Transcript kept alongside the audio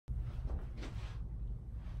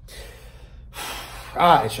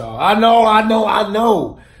right, y'all. I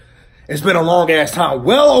know. It's been a long ass time,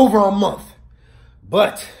 well over a month.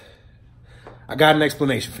 But I got an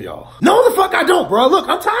explanation for y'all. No, the fuck I don't, bro. Look,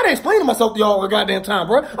 I'm tired of explaining myself to y'all all the goddamn time,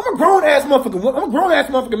 bro. I'm a grown ass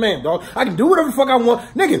motherfucker man, dog. I can do whatever the fuck I want.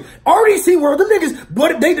 Niggas, RDC World, them niggas,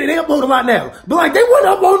 but they upload a lot now. But like, they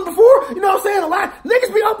wasn't uploading before, you know what I'm saying? A lot.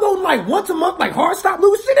 Niggas be uploading like once a month, like hard stop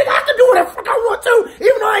lose shit. Nigga, I can do whatever the fuck I want to,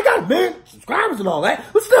 even though I ain't got a million subscribers and all that.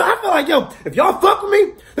 But still, I feel like, yo, if y'all fuck with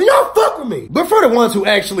me, then y'all fuck with me. But for the ones who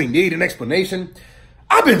actually need an explanation,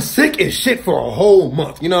 I've been sick as shit for a whole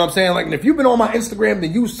month. You know what I'm saying? Like, and if you've been on my Instagram,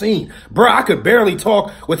 then you've seen, bro, I could barely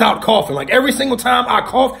talk without coughing. Like, every single time I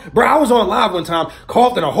coughed, bro, I was on live one time,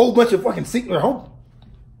 coughing a whole bunch of fucking semen.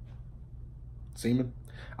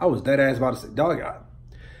 I was dead ass about to say, dog,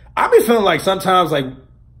 I be feeling like sometimes, like,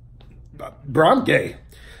 bro, I'm gay.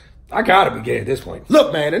 I gotta be gay at this point.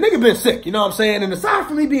 Look, man, the nigga been sick, you know what I'm saying? And aside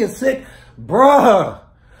from me being sick, bruh,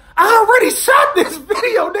 I already shot this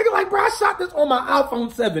video, nigga. Like, bro, I shot this on my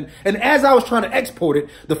iPhone 7. And as I was trying to export it,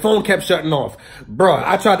 the phone kept shutting off. Bruh,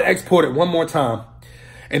 I tried to export it one more time,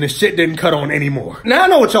 and the shit didn't cut on anymore. Now, I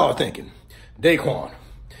know what y'all are thinking. Daquan,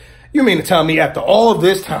 you mean to tell me after all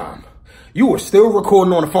this time, you were still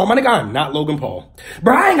recording on the phone? My nigga, I'm not Logan Paul.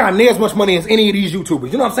 Bro, I ain't got near as much money as any of these YouTubers.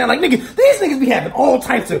 You know what I'm saying? Like, nigga, these niggas be having all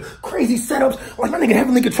types of crazy setups. Like, my nigga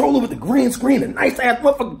Heavenly Controller with the green screen, the nice ass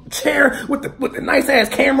motherfucking chair with the nice ass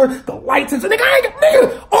camera, the lights and so, nigga,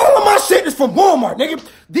 nigga, all of my shit is from Walmart, nigga.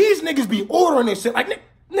 These niggas be ordering this shit. Like,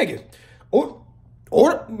 nigga,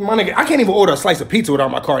 my nigga, I can't even order a slice of pizza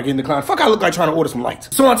without my card getting declined. Fuck, I look like trying to order some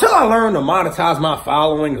lights. So until I learn to monetize my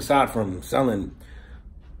following, aside from selling,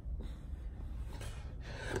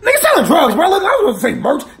 nigga, selling drugs, bro. Look, I was gonna say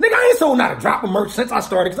merch. Nigga, I ain't sold not a drop of merch since I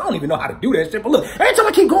started, because I don't even know how to do that shit. But look, every time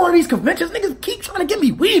I keep going to these conventions, niggas keep trying to give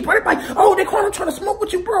me weed, bro. They're like, oh, Daquan, I'm trying to smoke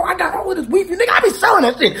with you, bro. I got all of this weed for you. Nigga, I be selling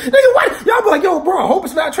that shit. Nigga, what? Y'all be like, yo, bro, I hope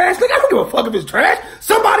it's not trash. Nigga, I don't give a fuck if it's trash.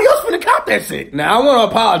 Somebody else finna cop that shit. Now, I want to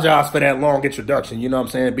apologize for that long introduction, you know what I'm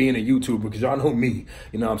saying, being a YouTuber, because y'all know me,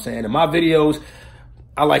 you know what I'm saying. In my videos,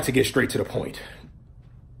 I like to get straight to the point.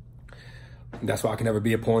 That's why I can never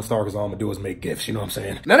be a porn star, because all I'm gonna do is make gifts, you know what I'm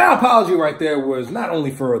saying? Now, that apology right there was not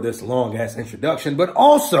only for this long-ass introduction, but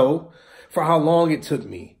also for how long it took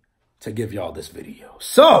me to give y'all this video.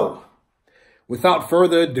 So, without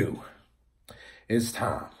further ado, it's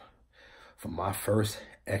time for my first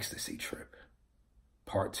ecstasy trip,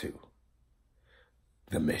 part 2,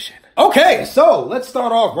 the mission. Okay, so let's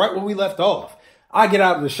start off right where we left off. I get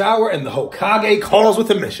out of the shower and the Hokage calls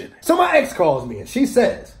with a mission. So my ex calls me and she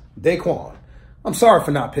says, Daquan, I'm sorry for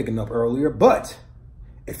not picking up earlier, but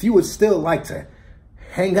if you would still like to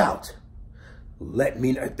hang out, let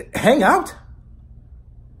me know. Hang out?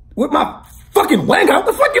 With my fucking wang out?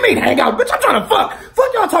 The fuck you mean hang out? Bitch, I'm trying to fuck.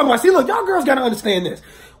 Fuck y'all talking about. See, look, y'all girls gotta understand this.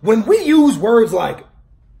 When we use words like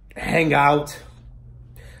hang out,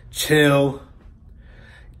 chill,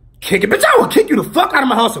 kick it, bitch, I will kick you the fuck out of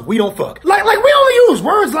my house if we don't fuck. Like we only use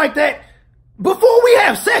words like that before we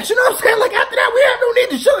have sex, you know what I'm saying? Like, after that, we have no need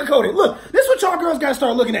to sugarcoat it. Look, this is what y'all girls gotta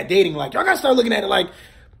start looking at dating like. Y'all gotta start looking at it like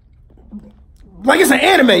it's an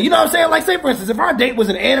anime, you know what I'm saying? Like, say, for instance, if our date was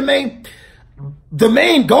an anime, the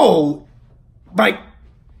main goal, like,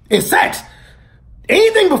 is sex.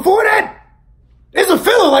 Anything before that is a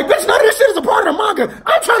filler. Like, bitch, none of this shit is a part of the manga.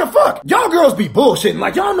 I'm trying to fuck. Y'all girls be bullshitting.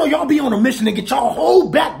 Like, y'all know y'all be on a mission to get y'all whole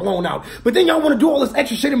back blown out. But then y'all want to do all this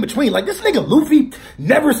extra shit in between. Like, this nigga Luffy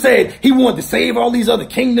never said he wanted to save all these other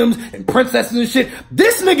kingdoms and princesses and shit.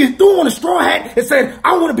 This nigga threw on a straw hat and said,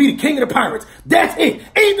 I want to be the king of the pirates. That's it.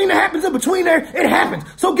 Anything that happens in between there, it happens.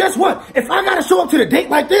 So guess what? If I gotta show up to the date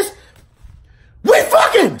like this, we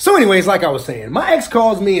fucking! So anyways, like I was saying, my ex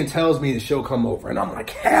calls me and tells me the show come over. And I'm like,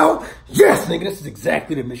 hell yes, nigga, this is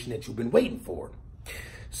exactly the mission that you've been waiting for.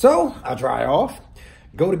 So I dry off,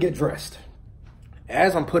 go to get dressed.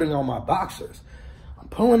 As I'm putting on my boxers, I'm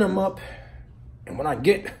pulling them up. And when I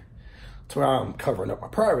get to where I'm covering up my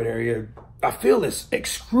private area, I feel this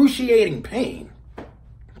excruciating pain.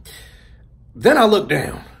 Then I look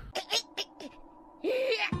down.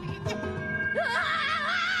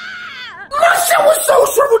 My shit was so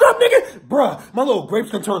shriveled up, nigga. Bruh, my little grapes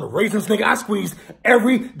can turn to raisins, nigga. I squeezed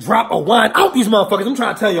every drop of wine out these motherfuckers. I'm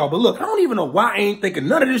trying to tell y'all, but look, I don't even know why I ain't thinking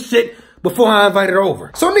none of this shit before I invited her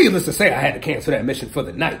over. So needless to say, I had to cancel that mission for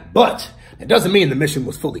the night. But it doesn't mean the mission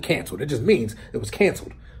was fully canceled. It just means it was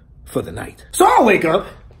canceled for the night. So I wake up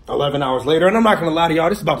 11 hours later, and I'm not gonna lie to y'all,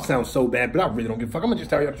 this is about to sound so bad, but I really don't give a fuck. I'm gonna just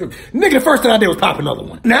tell y'all the truth. Nigga, the first thing I did was pop another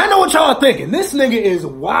one. Now, I know what y'all are thinking. This nigga is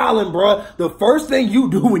wildin', bruh. The first thing you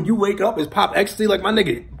do when you wake up is pop ecstasy. Like, my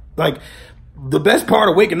nigga, like, the best part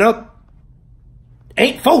of waking up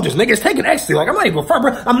ain't Folgers, nigga. It's taking ecstasy. Like, I'm not even front,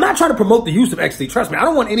 bro. I'm not trying to promote the use of ecstasy. Trust me. I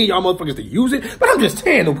don't want any of y'all motherfuckers to use it, but I'm just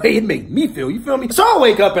saying the way it made me feel. You feel me? So I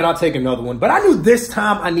wake up and I take another one, but I knew this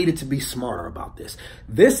time I needed to be smarter about this.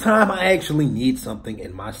 This time I actually need something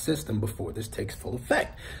in my system before this takes full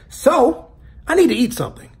effect. So I need to eat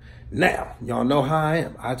something. Now, y'all know how I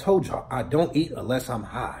am. I told y'all I don't eat unless I'm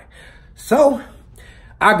high. So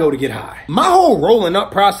I go to get high. My whole rolling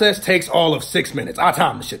up process takes all of 6 minutes. I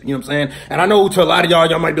time the shit, you know what I'm saying? And I know to a lot of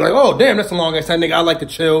y'all might be like, oh, damn, that's a long ass time, nigga. I like to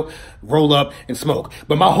chill, roll up, and smoke.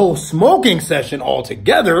 But my whole smoking session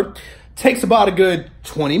altogether takes about a good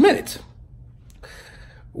 20 minutes.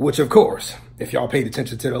 Which, of course, if y'all paid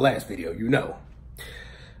attention to the last video, you know.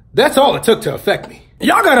 That's all it took to affect me.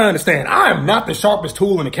 Y'all gotta understand, I am not the sharpest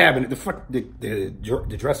tool in the cabinet.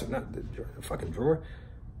 The dresser, not the fucking drawer.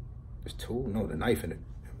 This tool? No, the knife in it.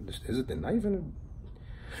 Is it the knife in it?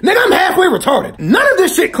 Nigga, I'm halfway retarded. None of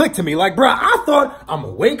this shit clicked to me. Like, bruh, I thought I'm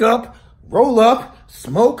gonna wake up, roll up,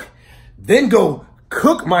 smoke, then go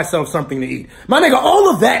cook myself something to eat. My nigga,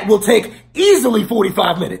 all of that will take easily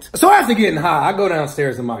 45 minutes. So after getting high, I go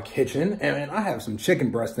downstairs in my kitchen and I have some chicken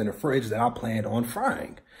breasts in the fridge that I planned on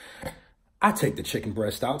frying. I take the chicken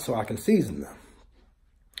breast out so I can season them.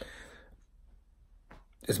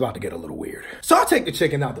 It's about to get a little weird. So I take the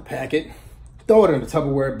chicken out the packet, throw it in a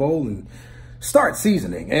Tupperware bowl, and start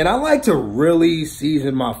seasoning. And I like to really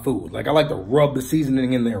season my food. Like, I like to rub the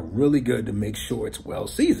seasoning in there really good to make sure it's well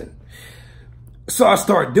seasoned. So I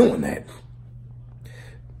start doing that.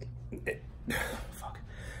 Fuck.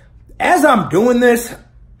 As I'm doing this,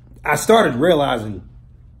 I started realizing,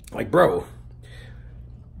 like, bro,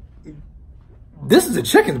 this is a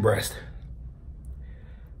chicken's breast.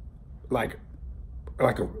 Like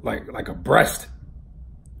a breast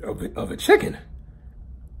of a chicken.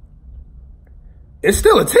 It's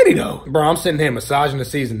still a titty though. Bro, I'm sitting here massaging the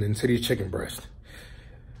seasoning into these chicken breasts.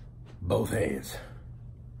 Both hands.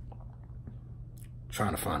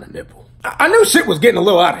 Trying to find a nipple. I knew shit was getting a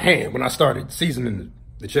little out of hand when I started seasoning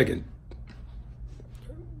the chicken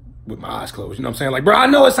with my eyes closed. You know what I'm saying? Like, bro, I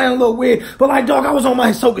know it sounds a little weird, but like, dog, I was on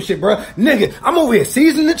my Hisoka shit, bro. Nigga, I'm over here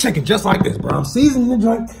seasoning the chicken just like this, bro. I'm seasoning the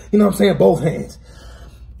joint, you know what I'm saying? Both hands.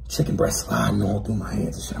 Chicken breast sliding all through my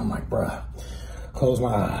hands and shit. I'm like, bruh, close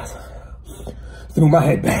my eyes. Threw my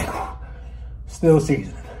head back. Still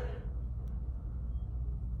seasoning.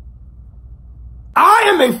 I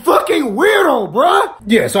am a fucking weirdo, bruh.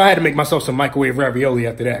 Yeah, so I had to make myself some microwave ravioli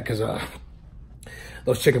after that because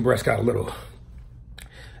those chicken breasts got a little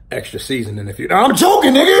extra seasoning. If you, I'm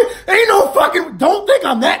joking, nigga. Ain't no fucking, don't think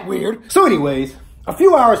I'm that weird. So anyways, a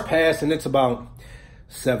few hours pass and it's about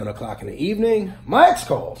 7 o'clock in the evening, my ex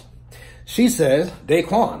calls. She says,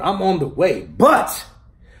 Daquan, I'm on the way, but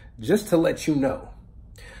just to let you know,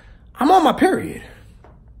 I'm on my period.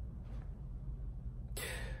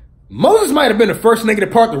 Moses might have been the first nigga to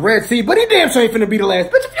part the Red Sea, but he damn sure ain't finna be the last.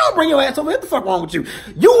 Bitch, if you don't bring your ass over, what the fuck wrong with you?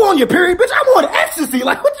 You on your period, bitch, I'm on ecstasy.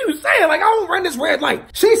 Like, what you saying? Like, I don't run this red light.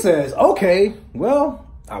 She says, okay, well,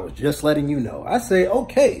 I was just letting you know. I say,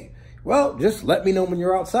 okay, well, just let me know when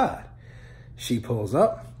you're outside. She pulls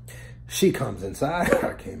up. She comes inside.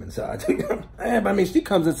 I came inside. I mean, she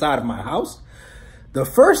comes inside of my house. The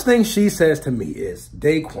first thing she says to me is,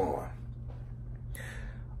 Daquan,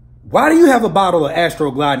 why do you have a bottle of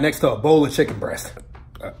Astroglide next to a bowl of chicken breast?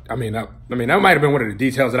 I mean, that might have been one of the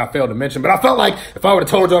details that I failed to mention, but I felt like if I would have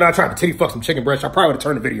told y'all that I tried to titty fuck some chicken breast, I probably would have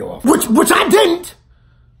turned the video off. Which I didn't.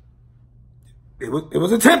 It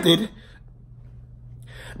was attempted.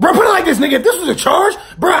 Bro, put it like this, nigga. If this was a charge,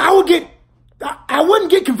 bro, I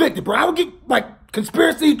wouldn't get convicted, bro. I would get, like,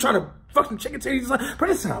 conspiracy, trying to fuck some chicken titties. But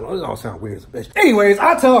it all sounds weird as a bitch. Anyways,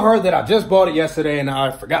 I tell her that I just bought it yesterday and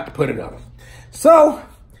I forgot to put it on. So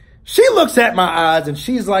she looks at my eyes and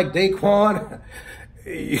she's like, Daquan,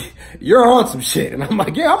 you're on some shit. And I'm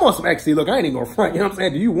like, yeah, I'm on some ecstasy. Look, I ain't even gonna front. You know what I'm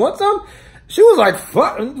saying? Do you want some? She was like,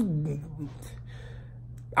 fuck.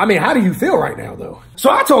 I mean, how do you feel right now, though? So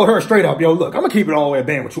I told her straight up, yo, look, I'm gonna keep it all the way a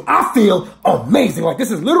band with you. I feel amazing. Like, this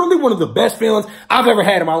is literally one of the best feelings I've ever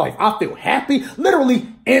had in my life. I feel happy. Literally,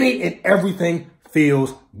 any and everything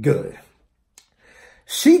feels good.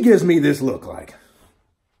 She gives me this look like,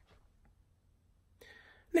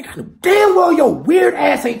 nigga, I know damn well your weird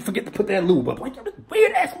ass ain't forget to put that lube up. Like, yo, this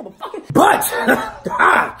weird ass motherfucker.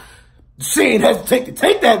 But, she ain't hesitate to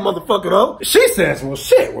take that motherfucker though. She says, well,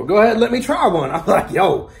 shit, well, go ahead and let me try one. I'm like,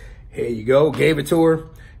 yo, here you go. Gave it to her,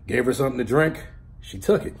 gave her something to drink. She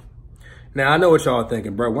took it. Now, I know what y'all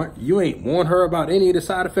thinking, bro. What? You ain't warned her about any of the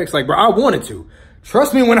side effects. Like, bro, I wanted to.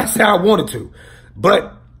 Trust me when I say I wanted to.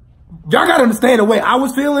 But y'all gotta understand the way I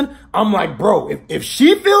was feeling. I'm like, bro, if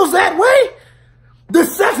she feels that way, The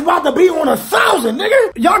sex about to be on 1,000,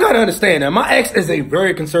 nigga. Y'all gotta understand that my ex is a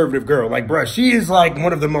very conservative girl. Like, bruh, she is like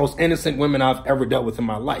one of the most innocent women I've ever dealt with in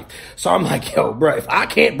my life. So I'm like, yo, bruh, if I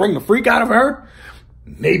can't bring the freak out of her,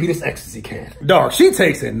 maybe this ecstasy can. Dog, she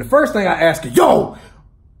takes it. And the first thing I ask her, yo,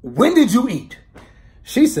 when did you eat?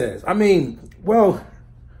 She says, I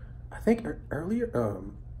think earlier,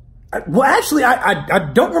 well, actually,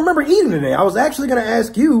 I don't remember eating today. I was actually going to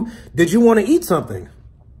ask you, did you want to eat something?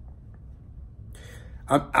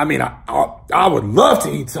 I would love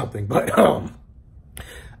to eat something, but,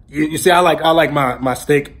 you see, I like my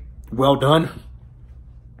steak well done.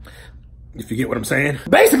 If you get what I'm saying.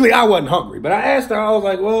 Basically, I wasn't hungry, but I asked her, I was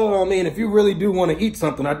like, well, I mean, if you really do want to eat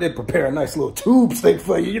something, I did prepare a nice little tube steak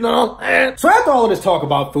for you, you know? So after all of this talk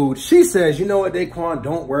about food, she says, you know what, Daquan,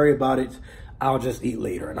 don't worry about it. I'll just eat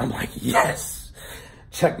later. And I'm like, yes.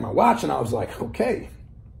 Checked my watch and I was like, okay.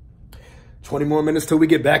 20 more minutes till we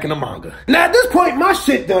get back in the manga. Now, at this point, my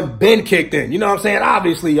shit done been kicked in. You know what I'm saying?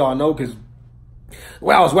 Obviously, y'all know, because,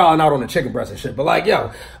 well, I was wilding out on the chicken breast and shit. But like,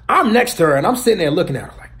 yo, I'm next to her and I'm sitting there looking at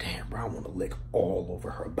her like, damn, bro, I want to lick all over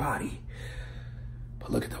her body.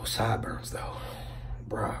 But look at those sideburns, though.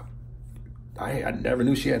 Bro, I never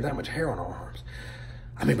knew she had that much hair on her arms.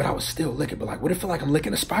 I mean, but I was still licking. But like, would it feel like I'm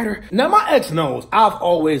licking a spider? Now, my ex knows I've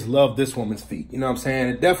always loved this woman's feet. You know what I'm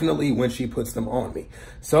saying? Definitely when she puts them on me.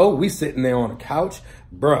 So we sitting there on the couch.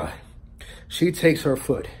 Bruh, she takes her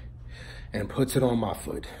foot and puts it on my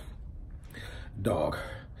foot. Dog,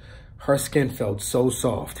 her skin felt so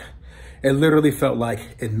soft. It literally felt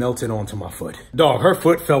like it melted onto my foot. Dog, her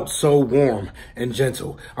foot felt so warm and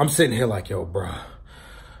gentle. I'm sitting here like, yo, bruh.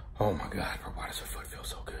 Oh my God, bro, why does her foot feel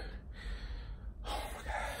so good? Oh my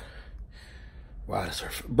God. Why does her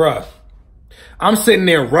foot, bruh. I'm sitting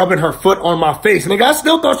there rubbing her foot on my face. Nigga, I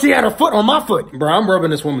still thought she had her foot on my foot. Bruh, I'm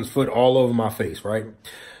rubbing this woman's foot all over my face, right?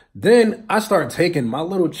 Then I start taking my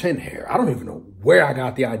little chin hair. I don't even know where I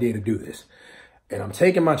got the idea to do this. And I'm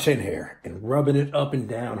taking my chin hair and rubbing it up and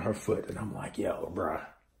down her foot. And I'm like, yo, bruh.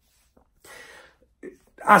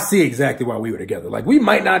 I see exactly why we were together. Like, we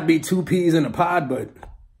might not be two peas in a pod, but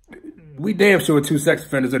we damn sure two sex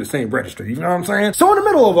offenders at the same registry. You know what I'm saying? So in the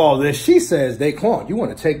middle of all this, she says, Daquan, you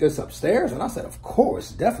want to take this upstairs? And I said, of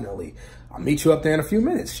course, definitely. I'll meet you up there in a few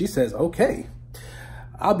minutes. She says, okay.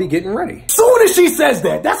 I'll be getting ready. Soon as she says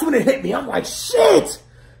that, that's when it hit me. I'm like, shit.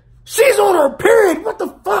 She's on her period. What the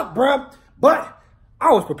fuck, bruh? But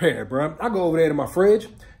I was prepared, bro. I go over there to my fridge,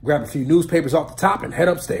 grab a few newspapers off the top and head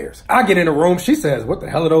upstairs. I get in the room. She says, what the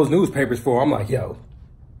hell are those newspapers for? I'm like, yo,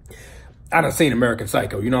 I done seen American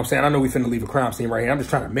Psycho. You know what I'm saying? I know we finna leave a crime scene right here. I'm just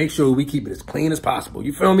trying to make sure we keep it as clean as possible.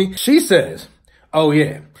 You feel me? She says, oh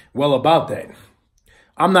yeah, well about that.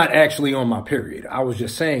 I'm not actually on my period. I was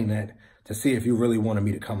just saying that to see if you really wanted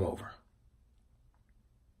me to come over.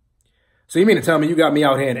 So you mean to tell me you got me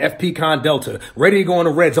out here in FP Con Delta, ready to go in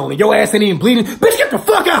the red zone, and your ass ain't even bleeding? Bitch, get the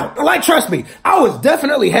fuck out! Like, trust me, I was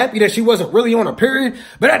definitely happy that she wasn't really on her period,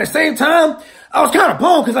 but at the same time, I was kind of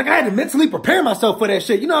bummed because, like, I had to mentally prepare myself for that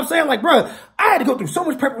shit. You know what I'm saying? Like, bro, I had to go through so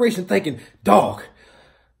much preparation thinking, dog,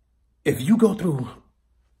 if you go through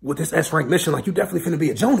with this S-rank mission, like, you definitely finna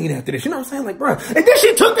be a Jonian after this. You know what I'm saying? Like, bro, and then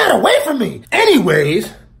she took that away from me. Anyways,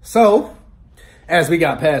 so, as we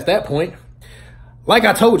got past that point, like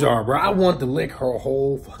I told y'all, bro, I want to lick her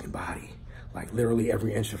whole fucking body. Like, literally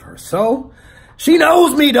every inch of her. So, she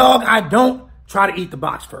knows me, dog. I don't try to eat the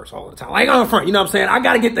box first all the time. Like, on the front, you know what I'm saying? I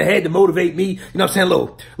got to get the head to motivate me. You know what I'm saying?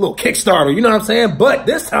 Little Kickstarter, you know what I'm saying? But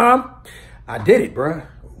this time, I did it, bro.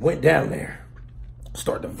 Went down there.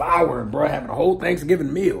 Start devouring, bro. Having a whole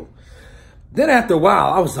Thanksgiving meal. Then after a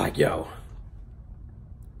while, I was like, yo,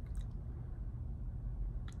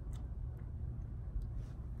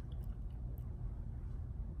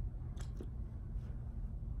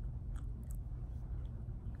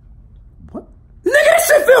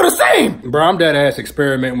 feel the same. Bro, I'm dead ass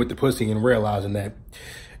experimenting with the pussy and realizing that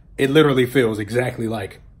it literally feels exactly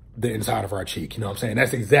like the inside of our cheek. You know what I'm saying?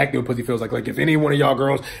 That's exactly what pussy feels like. Like, if any one of y'all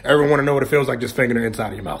girls ever want to know what it feels like, just finger the inside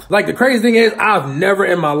of your mouth. Like, the crazy thing is, I've never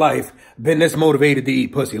in my life been this motivated to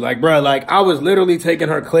eat pussy. Like, bro, like, I was literally taking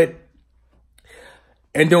her clit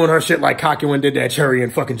and doing her shit like Daquan did that cherry in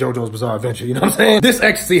fucking JoJo's Bizarre Adventure. You know what I'm saying? This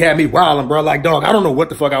ecstasy had me wilding, bro. Like, dog, I don't know what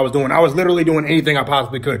the fuck I was doing. I was literally doing anything I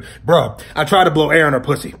possibly could. Bro, I tried to blow air in her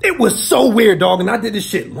pussy. It was so weird, dog. And I did this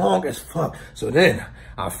shit long as fuck. So then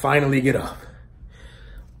I finally get up.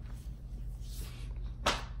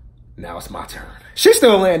 Now it's my turn. She's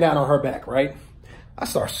still laying down on her back, right? I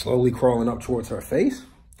start slowly crawling up towards her face.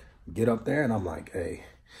 Get up there and I'm like, hey,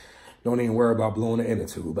 don't even worry about blowing the inner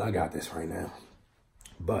tube. I got this right now.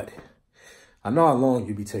 But I know how long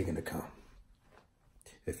you be taking to come.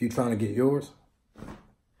 If you're trying to get yours,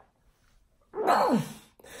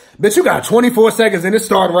 Bitch, you got 24 seconds and it's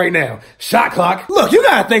starting right now. Shot clock. Look, you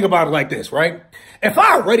gotta think about it like this, right? If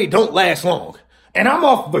I already don't last long and I'm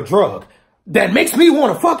off of a drug that makes me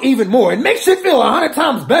want to fuck even more and makes shit feel 100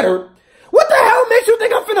 times better, what the hell makes you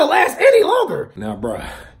think I'm finna last any longer? Now, bruh,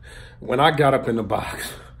 when I got up in the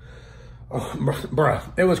box, oh, bruh,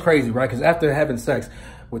 it was crazy, right? Because after having sex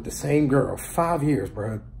with the same girl 5 years,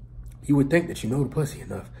 bruh, you would think that you know the pussy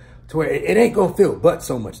enough to where it ain't gonna feel but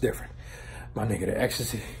so much different. My nigga, the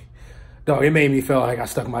ecstasy, dog, it made me feel like I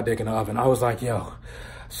stuck my dick in the oven. I was like, yo,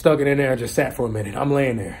 stuck it in there and just sat for a minute. I'm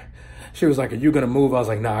laying there. She was like, are you gonna move? I was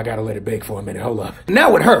like, nah, I gotta let it bake for a minute. Hold up.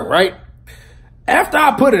 Now with her, right? After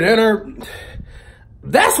I put it in her,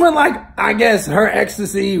 that's when, like, I guess her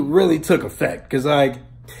ecstasy really took effect. Cause like,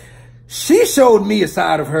 she showed me a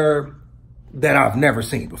side of her that I've never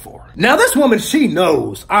seen before. Now this woman, she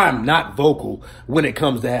knows I'm not vocal when it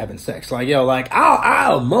comes to having sex. Like, yo, like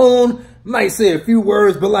I'll moan, might say a few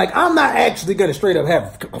words, but like, I'm not actually gonna straight up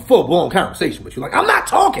have a full blown conversation with you. Like, I'm not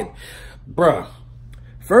talking. Bruh,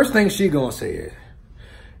 first thing she gonna say is,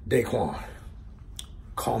 Daquan,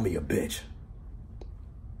 call me a bitch.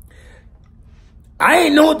 I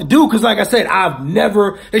ain't know what to do because, like I said, I've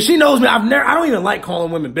never, and she knows me, I don't even like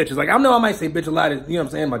calling women bitches. Like, I know I might say bitch a lot, you know what I'm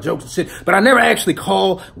saying, my jokes and shit, but I never actually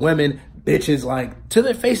call women bitches, like, to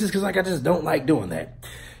their faces because, like, I just don't like doing that.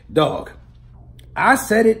 Dog, I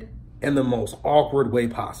said it in the most awkward way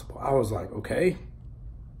possible. I was like, okay,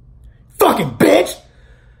 fucking bitch.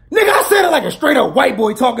 Nigga, I said it like a straight up white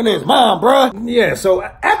boy talking to his mom, bruh. Yeah, so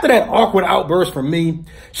after that awkward outburst from me,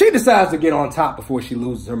 she decides to get on top before she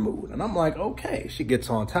loses her mood. And I'm like, okay, she gets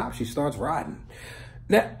on top, she starts riding.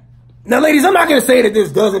 Now ladies, I'm not gonna say that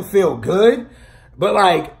this doesn't feel good, but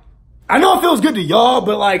like, I know it feels good to y'all,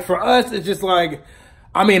 but like for us, it's just like,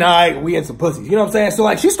 I mean, we in some pussies, you know what I'm saying? So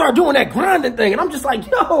like, she started doing that grinding thing, and I'm just like,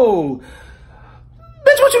 yo,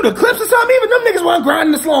 bitch, what you, the clips or something? Even them niggas weren't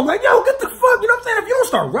grinding this long. Like, yo, get the fuck, you know what I'm saying? If you don't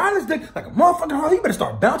start riding this dick like a motherfucking Harley, you better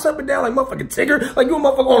start bouncing up and down like motherfucking Tigger, like you a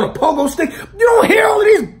motherfucker on a pogo stick. You don't hear all of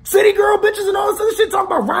these city girl bitches and all this other shit talking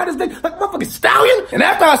about riding this dick like motherfucking stallion? And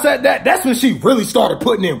after I said that, that's when she really started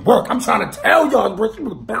putting in work. I'm trying to tell y'all, bro, she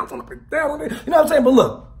was bouncing up and down on it. You know what I'm saying? But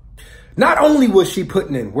look, not only was she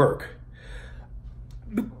putting in work,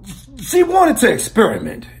 she wanted to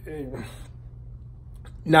experiment.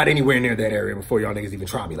 Not anywhere near that area before y'all niggas even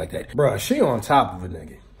try me like that. Bruh, she on top of a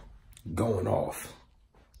nigga, going off.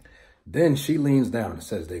 Then she leans down and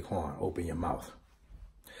says, Daquan, open your mouth.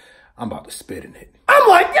 I'm about to spit in it. I'm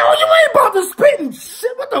like, yo, you ain't about to spit in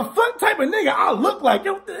shit. What the fuck type of nigga I look like?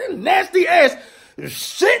 Yo, nasty ass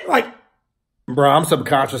shit. Like, bruh, I'm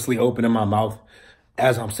subconsciously opening my mouth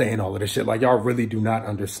as I'm saying all of this shit. Like, y'all really do not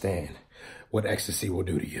understand what ecstasy will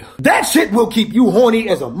do to you. That shit will keep you horny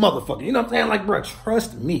as a motherfucker. You know what I'm saying? Like, bro,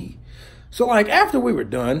 trust me. So, like, after we were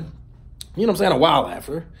done, you know what I'm saying, a while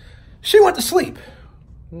after, she went to sleep.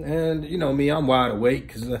 And, you know me, I'm wide awake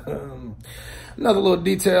because another little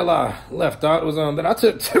detail I left out was that I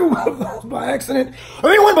took 2 of those by accident. I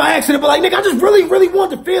mean, it wasn't by accident, but like, nigga, I just really, really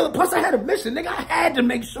wanted to feel it. Plus, I had a mission. Nigga, I had to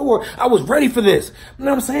make sure I was ready for this. You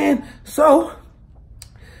know what I'm saying? So,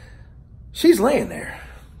 she's laying there.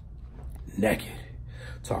 Naked,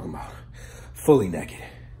 talking about fully naked.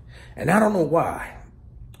 And I don't know why.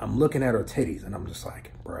 I'm looking at her titties and I'm just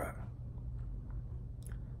like, bruh,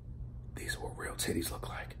 these are what real titties look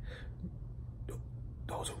like.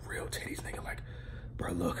 Those are real titties, nigga. Like,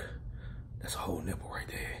 bruh, look, that's a whole nipple right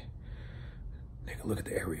there. Nigga, look at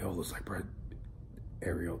the areolas. Like, bruh,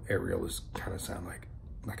 areolas kind of sound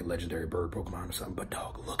like a legendary bird Pokemon or something, but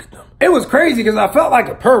dog, look at them. It was crazy because I felt like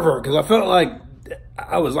a pervert because I felt like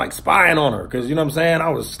I was like spying on her because, you know what I'm saying? I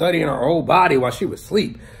was studying her whole body while she was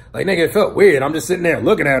asleep. Like, nigga, it felt weird. I'm just sitting there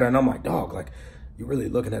looking at her and I'm like, dog, like, you really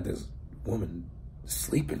looking at this woman,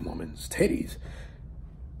 sleeping woman's titties.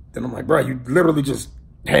 Then I'm like, bro, you literally just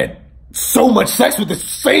had so much sex with the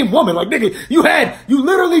same woman. Like, nigga, you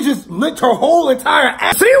literally just licked her whole entire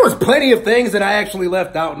ass. See, there was plenty of things that I actually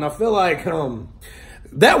left out. And I feel like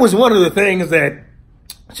that was one of the things that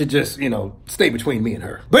should just, you know, stay between me and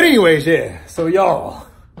her. But anyways, yeah. So y'all,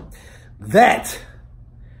 that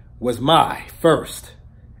was my first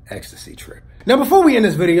ecstasy trip. Now, before we end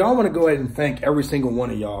this video, I want to go ahead and thank every single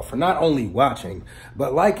one of y'all for not only watching,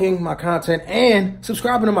 but liking my content and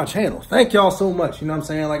subscribing to my channel. Thank y'all so much. You know what I'm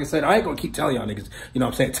saying? Like I said, I ain't going to keep telling y'all niggas, you know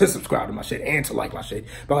what I'm saying, to subscribe to my shit and to like my shit.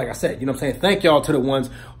 But like I said, you know what I'm saying? Thank y'all to the ones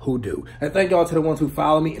who do. And thank y'all to the ones who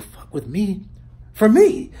follow me and fuck with me. For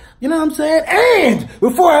me, you know what I'm saying? And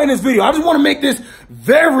before I end this video, I just want to make this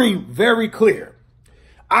very, very clear.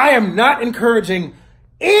 I am not encouraging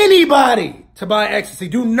anybody to buy ecstasy.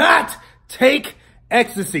 Do not take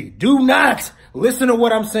ecstasy. Do not listen to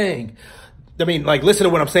what I'm saying. I mean, like, listen to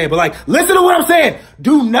what I'm saying, but like, listen to what I'm saying.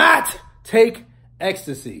 Do not take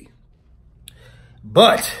ecstasy.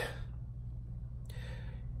 But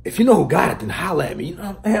if you know who got it, then holla at me. You know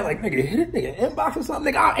what I'm saying? Like, nigga, hit a nigga inbox or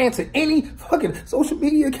something. Nigga, I'll answer any fucking social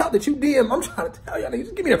media account that you DM. I'm trying to tell y'all, nigga,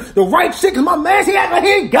 just give me the right shit, cause my man, he act like he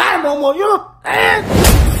ain't got it no more, you know?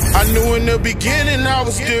 I knew in the beginning I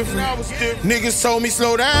was different. Niggas told me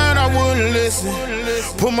slow down, I wouldn't listen.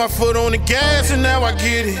 Put my foot on the gas and now I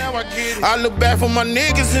get it. I look back for my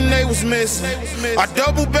niggas and they was missing. I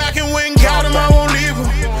double back and went and got them, I won't leave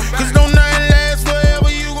them. Cause don't